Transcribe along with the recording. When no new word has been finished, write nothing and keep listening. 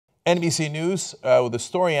NBC News with a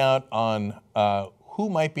story out on who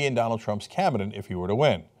might be in Donald Trump's cabinet if he were to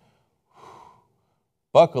win.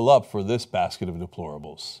 Buckle up for this basket of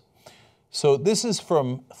deplorables. So this is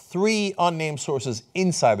from 3 unnamed sources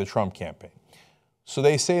inside the Trump campaign. So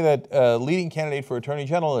they say that leading candidate for Attorney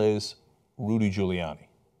General is Rudy Giuliani.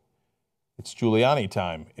 It's Giuliani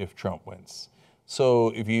time if Trump wins. So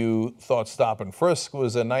if you thought stop and frisk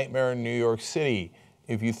was a nightmare in New York City,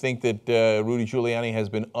 if you think that Rudy Giuliani has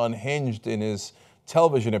been unhinged in his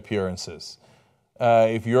television appearances,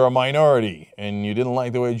 if you're a minority and you didn't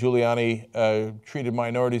like the way Giuliani treated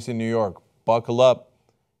minorities in New York, buckle up.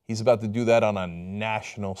 He's about to do that on a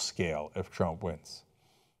national scale if Trump wins.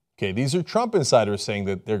 Okay, these are Trump insiders saying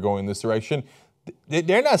that they're going this direction.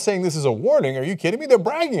 They're not saying this is a warning. Are you kidding me? They're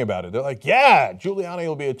bragging about it. They're like, yeah, Giuliani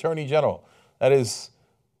will be Attorney General. That is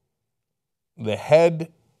the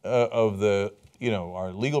head of the,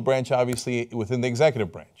 our legal branch, obviously, within the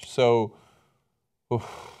executive branch. So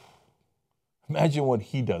imagine what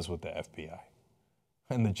he does with the FBI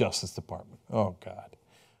and the Justice Department. Oh, God.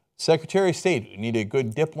 Secretary of State, we need a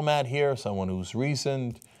good diplomat here, someone who's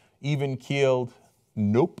reasoned, even-keeled.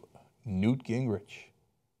 Nope, Newt Gingrich.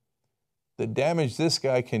 The damage this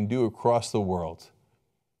guy can do across the world.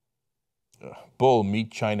 Bull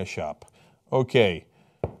meet China shop. Okay,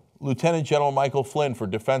 Lieutenant General Michael Flynn for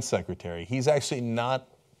Defense Secretary. He's actually not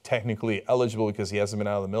technically eligible because he hasn't been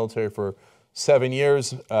out of the military for 7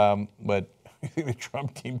 years, but the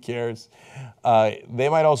Trump team cares. They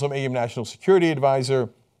might also make him National Security Advisor,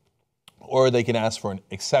 or they can ask for an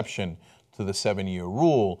exception to the 7-year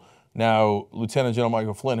rule. Now, Lieutenant General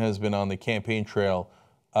Michael Flynn has been on the campaign trail,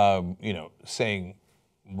 saying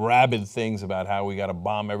rabid things about how we got to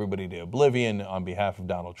bomb everybody to oblivion on behalf of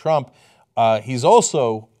Donald Trump. He's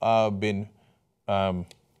also been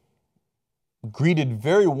greeted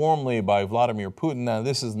very warmly by Vladimir Putin. Now,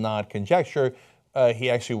 this is not conjecture. He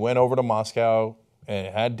actually went over to Moscow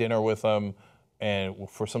and had dinner with him, and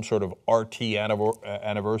for some sort of RT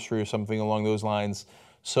anniversary or something along those lines.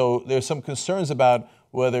 So there's some concerns about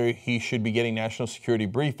whether he should be getting national security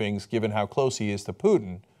briefings given how close he is to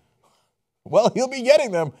Putin. Well, he'll be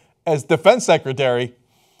getting them as defense secretary.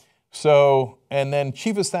 So, and then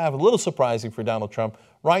chief of staff, a little surprising for Donald Trump,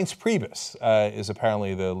 Reince Priebus is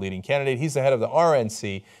apparently the leading candidate. He's the head of the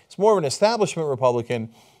RNC. He's more of an establishment Republican,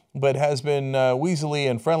 but has been weaselly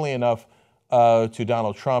and friendly enough to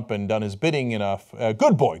Donald Trump and done his bidding enough.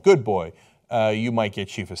 Good boy, good boy. You might get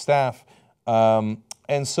chief of staff.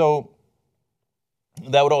 And so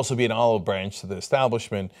that would also be an olive branch to the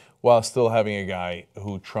establishment while still having a guy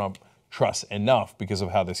who Trump trusts enough because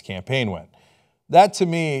of how this campaign went. That to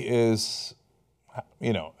me is,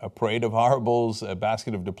 a parade of horribles, a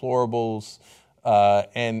basket of deplorables.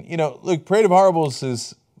 And, look, parade of horribles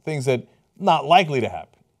is things that not likely to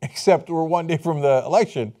happen, except we're one day from the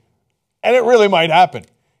election, and it really might happen.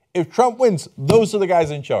 If Trump wins, those are the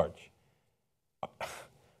guys in charge.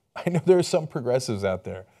 I know there are some progressives out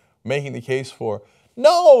there making the case for,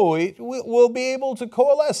 no, we'll be able to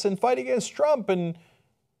coalesce and fight against Trump. And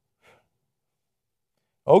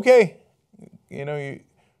okay,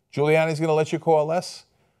 Giuliani's going to let you coalesce.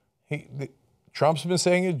 Trump's been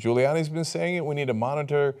saying it. Giuliani's been saying it. We need to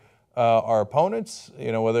monitor our opponents.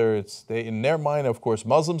 Whether it's in their mind, of course,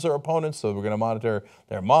 Muslims are opponents, so we're going to monitor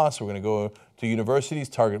their mosques. We're going to go to universities,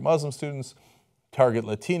 target Muslim students, target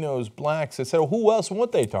Latinos, blacks, etc. Who else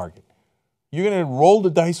won't they target? You're going to roll the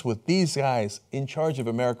dice with these guys in charge of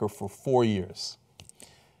America for 4 years.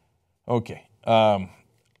 Okay. I'm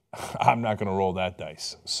not going to roll that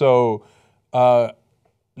dice. So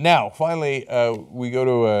now, finally, we go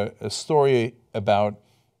to a story about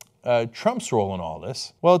Trump's role in all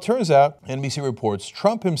this. Well, it turns out, NBC reports,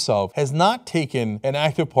 Trump himself has not taken an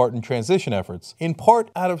active part in transition efforts, in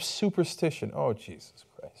part out of superstition. Oh, Jesus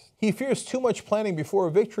Christ. He fears too much planning before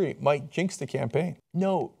a victory might jinx the campaign.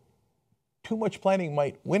 No, too much planning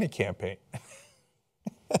might win a campaign.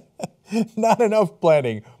 Not enough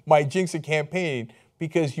planning might jinx a campaign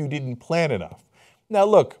because you didn't plan enough. Now,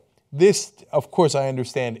 look, this, of course, I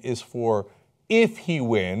understand is for if he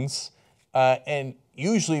wins, and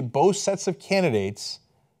usually both sets of candidates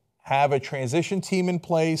have a transition team in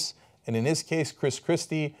place, and in this case, Chris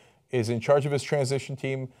Christie is in charge of his transition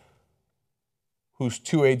team, whose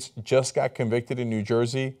 2 aides just got convicted in New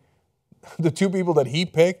Jersey. The 2 people that he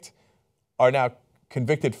picked are now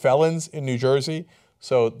convicted felons in New Jersey.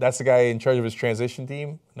 So that's the guy in charge of his transition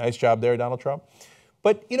team. Nice job there, Donald Trump.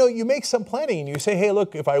 But, you make some planning and you say, hey,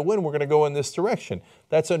 look, if I win, we're going to go in this direction.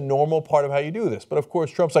 That's a normal part of how you do this. But, of course,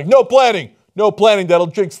 Trump's like, no planning, that'll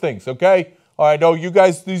jinx things, okay? All right, no, you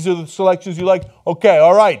guys, these are the selections you like. Okay,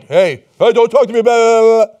 all right, hey, don't talk to me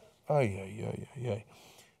about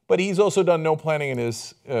But he's also done no planning in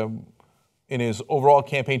his overall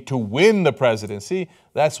campaign to win the presidency.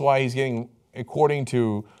 That's why he's getting, according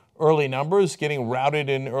to early numbers, getting routed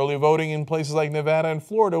in early voting in places like Nevada and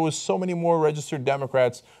Florida with so many more registered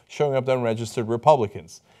Democrats showing up than registered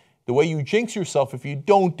Republicans. The way you jinx yourself if you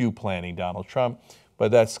don't do planning, Donald Trump,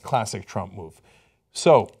 but that's classic Trump move.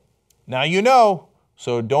 So now you know,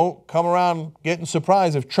 so don't come around getting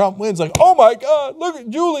surprised if Trump wins like, oh my God, look at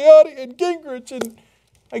Giuliani and Gingrich, and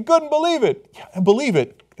I couldn't believe it. Yeah, I believe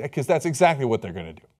it, because that's exactly what they're going to do.